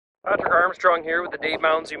Patrick Armstrong here with the Dave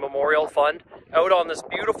Mounsey Memorial Fund, out on this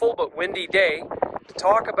beautiful but windy day to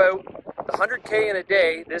talk about the 100K in a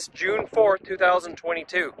day this June 4th,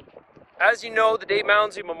 2022. As you know, the Dave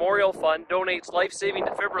Mounsey Memorial Fund donates life-saving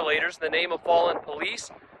defibrillators in the name of fallen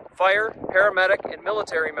police, fire, paramedic, and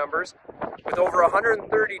military members, with over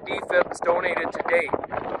 130 defibs donated to date.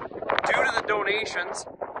 Due to the donations,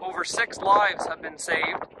 over 6 lives have been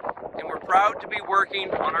saved, and we're proud to be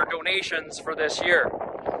working on our donations for this year.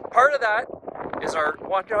 Part of that is our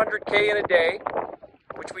 100K in a day,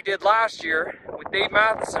 which we did last year with Dave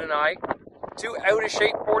Matheson and I, 2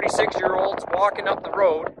 out-of-shape 46-year-olds walking up the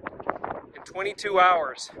road in 22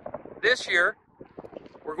 hours. This year,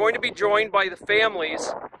 we're going to be joined by the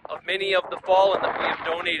families of many of the fallen that we have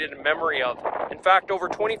donated in memory of. In fact, over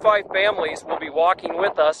 25 families will be walking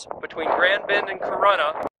with us between Grand Bend and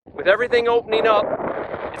Corunna. With everything opening up,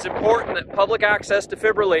 it's important that public access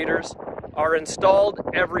defibrillators are installed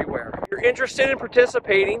everywhere. If you're interested in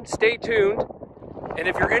participating, stay tuned. And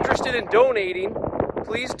if you're interested in donating,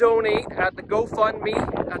 please donate at the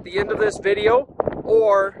GoFundMe at the end of this video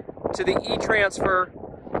or to the Etransfer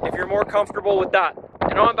if you're more comfortable with that.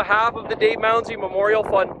 And on behalf of the Dave Mounsey Memorial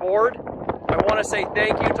Fund Board, I want to say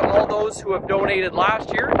thank you to all those who have donated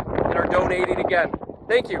last year and are donating again.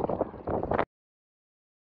 Thank you.